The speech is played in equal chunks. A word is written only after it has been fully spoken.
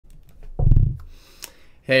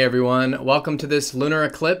Hey everyone, welcome to this Lunar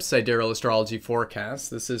Eclipse Sidereal Astrology forecast.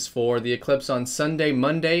 This is for the eclipse on Sunday,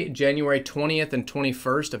 Monday, January 20th and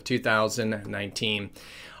 21st of 2019.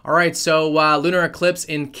 All right, so Lunar Eclipse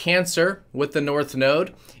in Cancer with the North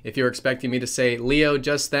Node. If you're expecting me to say Leo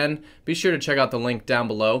just then, be sure to check out the link down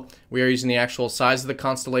below. We are using the actual size of the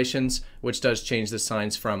constellations, which does change the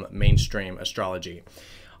signs from mainstream astrology.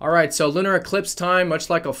 All right, so Lunar Eclipse time, much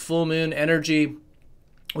like a full moon energy,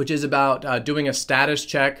 which is about doing a status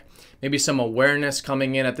check, maybe some awareness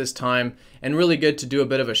coming in at this time, and really good to do a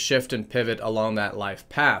bit of a shift and pivot along that life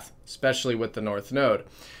path, especially with the North Node.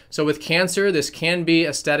 So with Cancer, this can be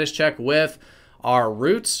a status check with our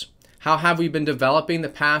roots. How have we been developing the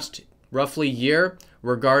past roughly year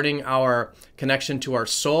regarding our connection to our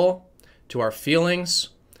soul, to our feelings,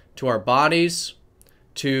 to our bodies,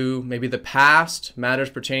 to maybe the past, matters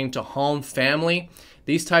pertaining to home, family,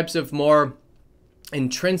 these types of more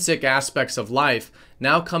intrinsic aspects of life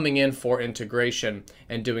now coming in for integration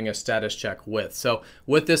and doing a status check with. So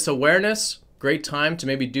with this awareness, great time to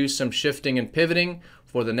maybe do some shifting and pivoting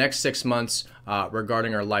for the next 6 months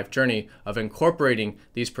regarding our life journey of incorporating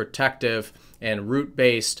these protective and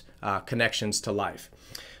root-based connections to life.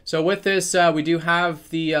 So with this, we do have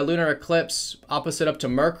the lunar eclipse opposite up to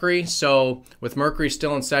Mercury. So with Mercury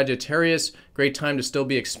still in Sagittarius, great time to still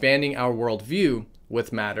be expanding our worldview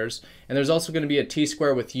with matters. And there's also going to be a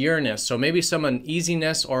T-square with Uranus. So maybe some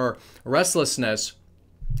uneasiness or restlessness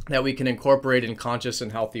that we can incorporate in conscious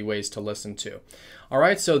and healthy ways to listen to. All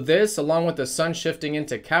right, so this, along with the sun shifting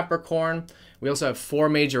into Capricorn, we also have 4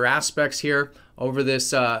 major aspects here over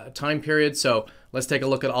this time period. So let's take a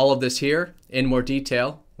look at all of this here in more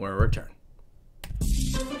detail when we return.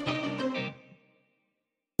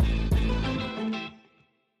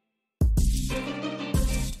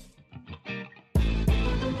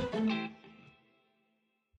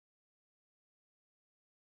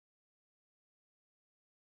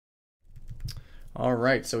 All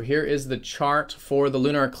right, so here is the chart for the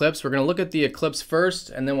lunar eclipse. We're going to look at the eclipse first,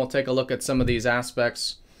 and then we'll take a look at some of these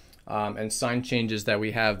aspects and sign changes that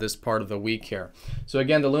we have this part of the week here. So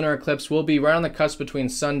again, the lunar eclipse will be right on the cusp between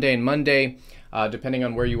Sunday and Monday, depending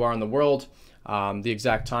on where you are in the world. The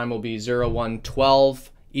exact time will be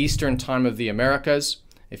 0112 Eastern time of the Americas,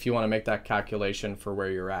 if you want to make that calculation for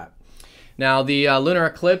where you're at. Now, the lunar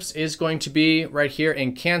eclipse is going to be right here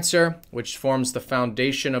in Cancer, which forms the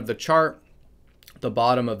foundation of the chart, the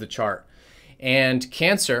bottom of the chart. And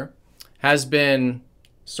Cancer has been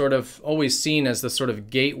sort of always seen as the sort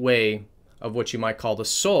of gateway of what you might call the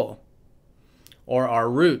soul, or our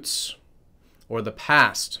roots, or the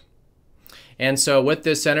past. And so with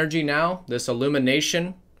this energy now, this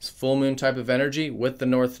illumination, this full moon type of energy with the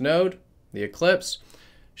North Node, the eclipse,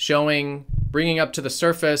 showing, bringing up to the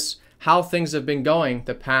surface how things have been going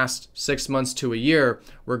the past 6 months to a year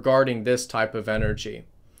regarding this type of energy.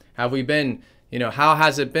 Have we been, how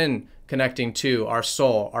has it been connecting to our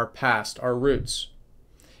soul, our past, our roots?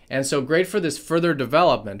 And so great for this further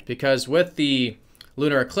development, because with the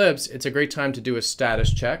lunar eclipse, it's a great time to do a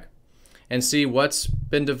status check and see what's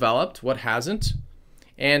been developed, what hasn't,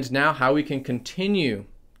 and now how we can continue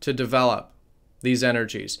to develop these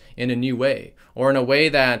energies in a new way, or in a way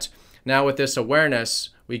that now with this awareness,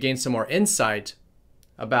 we gain some more insight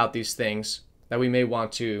about these things that we may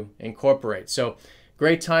want to incorporate. So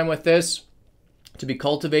great time with this to be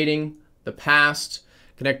cultivating the past,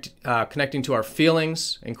 connecting to our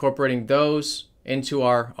feelings, incorporating those into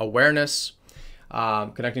our awareness,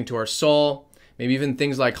 connecting to our soul, maybe even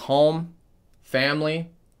things like home,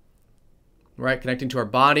 family, right? Connecting to our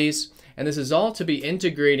bodies. And this is all to be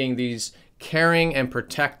integrating these caring and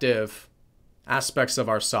protective aspects of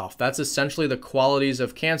ourself. That's essentially the qualities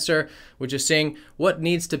of Cancer, which is saying what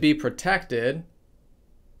needs to be protected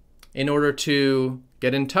in order to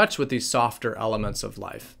get in touch with these softer elements of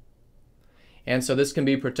life. And so this can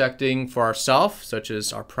be protecting for ourselves, such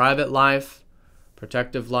as our private life,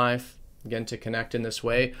 protective life, again, to connect in this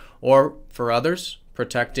way, or for others,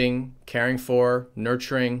 protecting, caring for,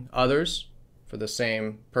 nurturing others for the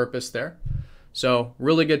same purpose there. So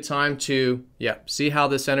really good time to, see how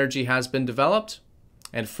this energy has been developed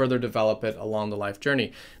and further develop it along the life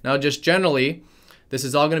journey. Now, just generally, this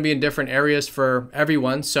is all going to be in different areas for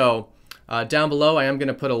everyone. So down below, I am going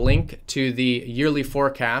to put a link to the yearly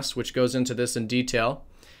forecast, which goes into this in detail.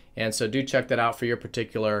 And so do check that out for your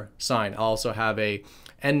particular sign. I'll also have a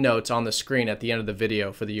end notes on the screen at the end of the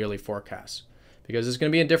video for the yearly forecast, because it's going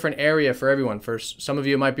to be a different area for everyone. For some of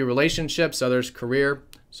you, it might be relationships, others career.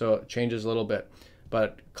 So it changes a little bit.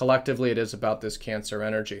 But collectively, it is about this Cancer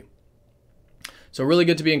energy. So really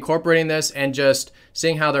good to be incorporating this and just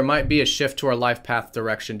seeing how there might be a shift to our life path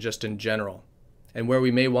direction just in general. and where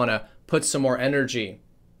we may want to put some more energy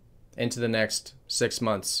into the next 6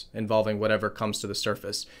 months involving whatever comes to the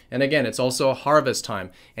surface. And again, it's also a harvest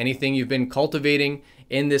time. Anything you've been cultivating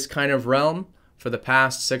in this kind of realm for the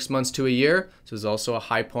past 6 months to a year, this is also a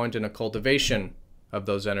high point in a cultivation of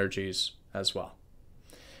those energies as well.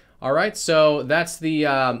 All right, so that's the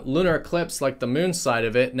lunar eclipse, like the moon side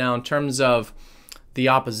of it. Now, in terms of the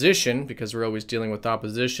opposition, because we're always dealing with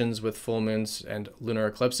oppositions with full moons and lunar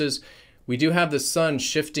eclipses, we do have the sun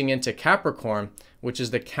shifting into Capricorn, which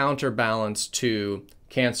is the counterbalance to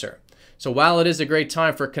Cancer. So while it is a great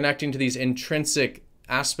time for connecting to these intrinsic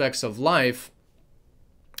aspects of life,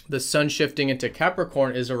 the sun shifting into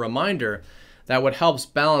Capricorn is a reminder that what helps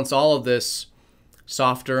balance all of this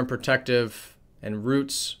softer and protective and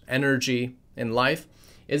roots energy in life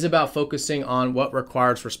is about focusing on what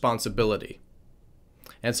requires responsibility.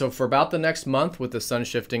 And so for about the next month, with the sun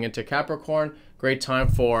shifting into Capricorn, great time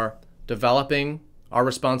for developing our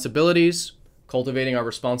responsibilities, cultivating our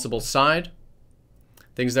responsible side,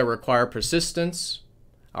 things that require persistence,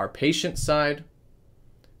 our patient side,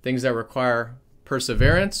 things that require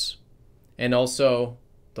perseverance, and also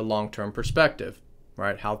the long-term perspective,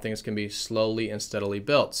 right? How things can be slowly and steadily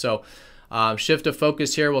built. So shift of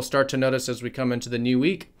focus here we'll start to notice as we come into the new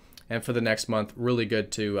week, and for the next month, really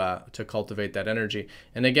good to cultivate that energy.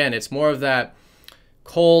 And again, it's more of that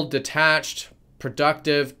cold, detached,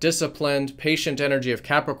 productive, disciplined, patient energy of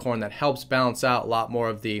Capricorn that helps balance out a lot more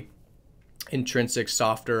of the intrinsic,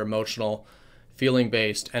 softer, emotional,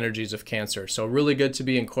 feeling-based energies of Cancer. So really good to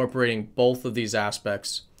be incorporating both of these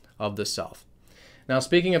aspects of the self. Now,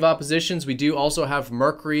 speaking of oppositions, we do also have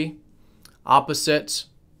Mercury opposite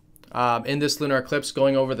in this lunar eclipse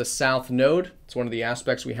going over the south node. It's one of the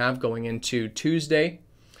aspects we have going into Tuesday.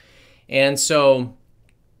 And so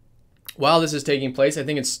while this is taking place, I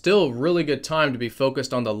think it's still a really good time to be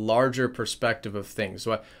focused on the larger perspective of things.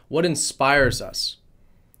 What inspires us?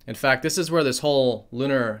 In fact, this is where this whole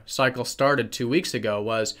lunar cycle started 2 weeks ago,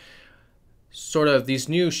 was sort of these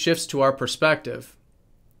new shifts to our perspective,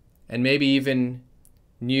 and maybe even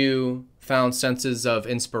new found senses of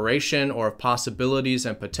inspiration or of possibilities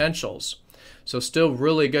and potentials. So still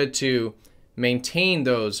really good to maintain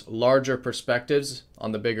those larger perspectives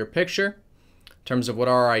on the bigger picture in terms of what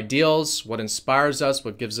are our ideals, what inspires us,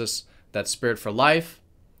 what gives us that spirit for life,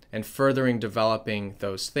 and furthering developing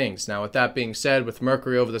those things. Now, with that being said, with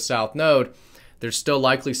Mercury over the south node, there's still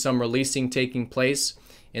likely some releasing taking place,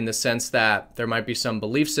 in the sense that there might be some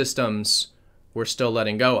belief systems we're still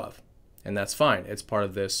letting go of. And that's fine. It's part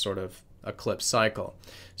of this sort of eclipse cycle.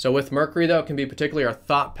 So with Mercury, though, it can be particularly our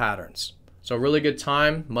thought patterns. So a really good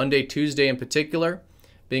time, Monday, Tuesday in particular,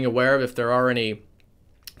 being aware of if there are any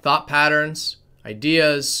thought patterns,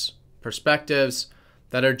 ideas, perspectives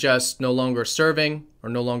that are just no longer serving or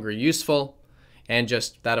no longer useful, and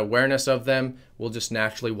just that awareness of them will just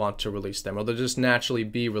naturally want to release them, or they'll just naturally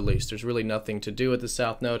be released. There's really nothing to do with the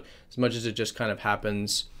south node, as much as it just kind of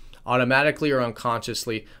happens automatically or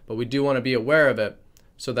unconsciously, but we do want to be aware of it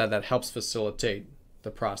so that that helps facilitate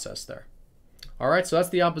the process there. All right, so that's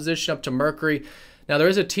the opposition up to Mercury. Now there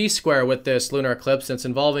is a T-square with this lunar eclipse, and it's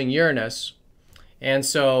involving Uranus. And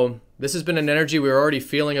so this has been an energy we were already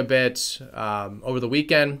feeling a bit over the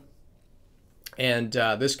weekend. And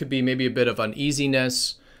this could be maybe a bit of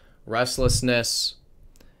uneasiness, restlessness,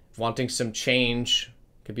 wanting some change,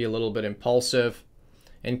 could be a little bit impulsive,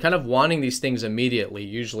 and kind of wanting these things immediately,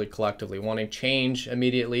 usually collectively, wanting change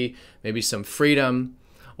immediately, maybe some freedom,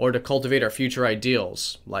 or to cultivate our future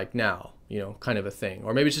ideals, like now, kind of a thing.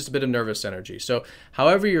 Or maybe it's just a bit of nervous energy. So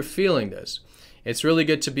however you're feeling this, it's really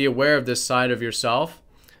good to be aware of this side of yourself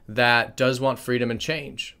that does want freedom and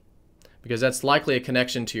change, because that's likely a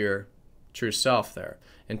connection to your true self there,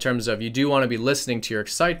 in terms of you do want to be listening to your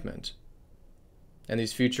excitement and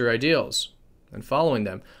these future ideals and following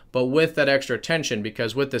them, but with that extra attention,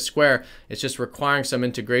 because with the square, it's just requiring some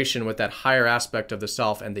integration with that higher aspect of the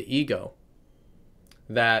self and the ego,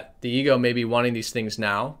 that the ego may be wanting these things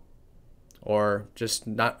now, or just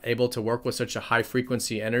not able to work with such a high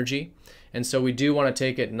frequency energy. And so we do want to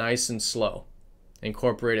take it nice and slow,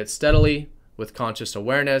 incorporate it steadily with conscious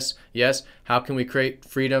awareness. Yes, how can we create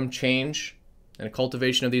freedom, change, and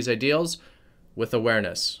cultivation of these ideals? With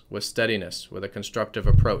awareness, with steadiness, with a constructive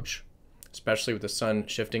approach, especially with the sun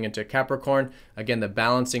shifting into Capricorn. Again, the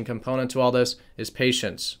balancing component to all this is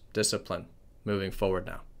patience, discipline, moving forward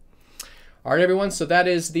now. All right, everyone, so that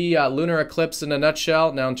is the lunar eclipse in a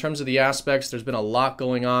nutshell. Now, in terms of the aspects, there's been a lot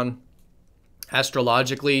going on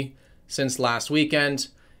astrologically since last weekend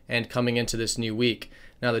and coming into this new week.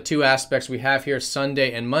 Now, the two aspects we have here,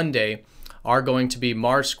 Sunday and Monday, are going to be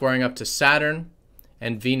Mars squaring up to Saturn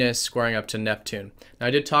and Venus squaring up to Neptune. Now,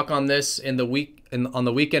 I did talk on this in the on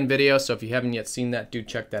the weekend video, so if you haven't yet seen that, do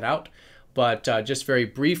check that out. But just very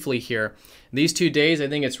briefly here, these 2 days, I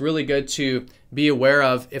think it's really good to be aware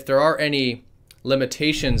of if there are any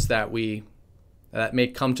limitations that may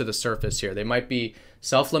come to the surface here. They might be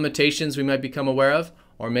self-limitations we might become aware of,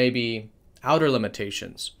 or maybe outer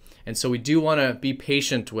limitations. And so we do want to be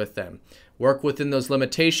patient with them. Work within those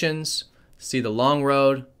limitations, see the long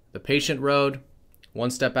road, the patient road,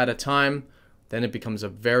 one step at a time. Then it becomes a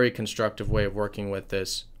very constructive way of working with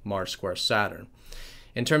this Mars square Saturn.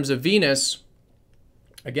 In terms of Venus,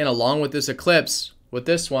 again, along with this eclipse, with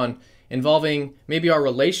this one, involving maybe our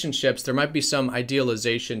relationships, there might be some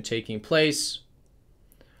idealization taking place,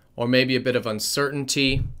 or maybe a bit of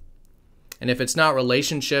uncertainty. And if it's not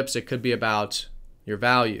relationships, it could be about your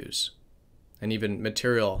values and even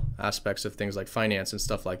material aspects of things like finance and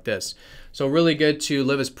stuff like this. So really good to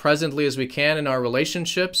live as presently as we can in our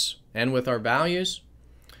relationships and with our values.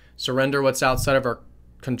 Surrender what's outside of our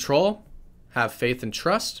control. Have faith and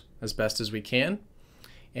trust as best as we can.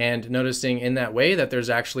 And noticing in that way that there's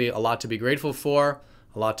actually a lot to be grateful for,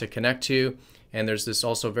 a lot to connect to. And there's this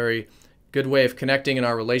also very good way of connecting in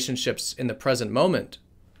our relationships in the present moment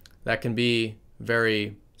that can be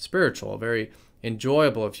very spiritual, very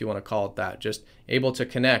enjoyable, if you want to call it that. Just able to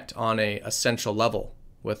connect on a essential level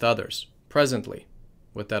with others presently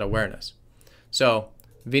with that awareness. So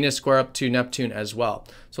Venus square up to Neptune as well.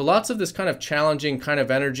 So lots of this kind of challenging kind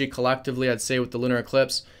of energy collectively, I'd say, with the lunar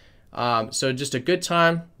eclipse. So just a good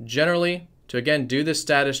time generally to, again, do this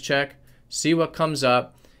status check, see what comes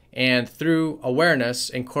up, and through awareness,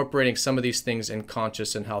 incorporating some of these things in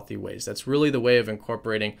conscious and healthy ways. That's really the way of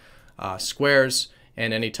incorporating squares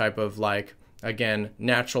and any type of, like, again,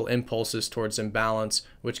 natural impulses towards imbalance,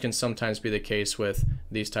 which can sometimes be the case with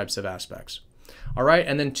these types of aspects. All right,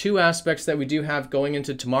 and then 2 aspects that we do have going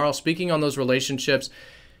into tomorrow, speaking on those relationships,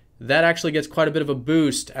 that actually gets quite a bit of a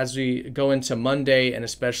boost as we go into Monday and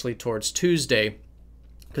especially towards Tuesday,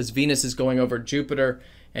 because Venus is going over Jupiter,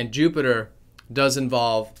 and Jupiter does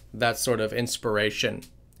involve that sort of inspiration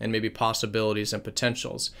and maybe possibilities and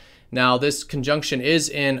potentials. Now, this conjunction is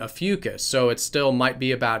in a fucus, so it still might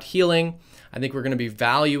be about healing. I think we're going to be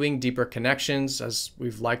valuing deeper connections, as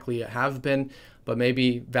we've likely have been, but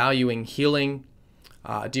maybe valuing healing,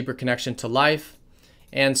 deeper connection to life.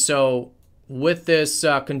 And so with this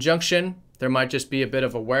conjunction, there might just be a bit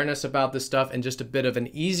of awareness about this stuff and just a bit of an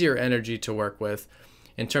easier energy to work with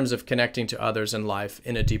in terms of connecting to others in life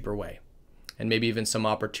in a deeper way. And maybe even some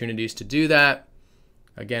opportunities to do that.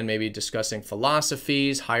 Again, maybe discussing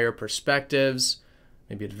philosophies, higher perspectives,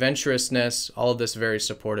 maybe adventurousness, all of this very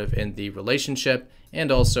supportive in the relationship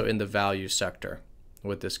and also in the value sector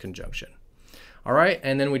with this conjunction. All right,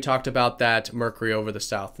 and then we talked about that Mercury over the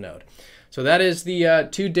South Node. So that is the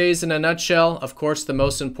 2 days in a nutshell. Of course, the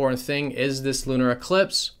most important thing is this lunar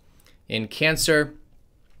eclipse in Cancer.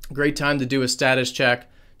 Great time to do a status check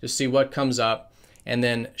to see what comes up, and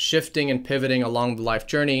then shifting and pivoting along the life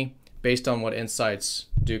journey based on what insights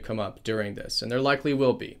do come up during this. And there likely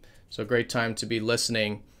will be. So great time to be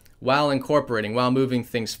listening while incorporating, while moving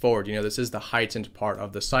things forward. You know, this is the heightened part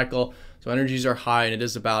of the cycle. So energies are high and it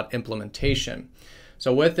is about implementation.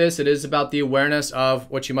 So with this, it is about the awareness of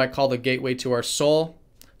what you might call the gateway to our soul.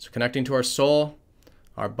 So connecting to our soul,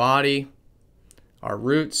 our body, our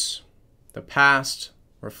roots, the past,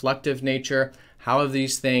 reflective nature. How have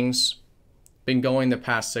these things been going the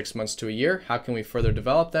past 6 months to a year? How can we further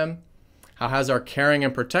develop them? How has our caring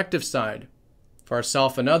and protective side for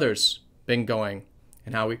ourselves and others been going?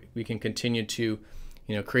 And how we can continue to,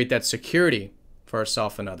 create that security for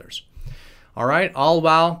ourselves and others. All right, all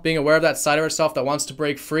while being aware of that side of ourselves that wants to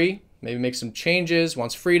break free, maybe make some changes,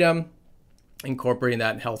 wants freedom, incorporating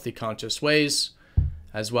that in healthy, conscious ways,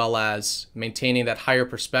 as well as maintaining that higher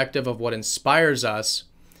perspective of what inspires us,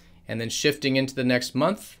 and then shifting into the next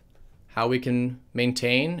month, how we can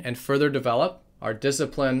maintain and further develop our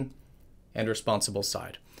discipline and responsible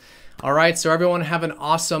side. All right, so everyone have an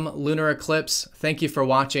awesome lunar eclipse. Thank you for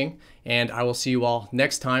watching, and I will see you all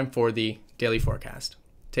next time for the daily forecast.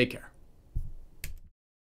 Take care.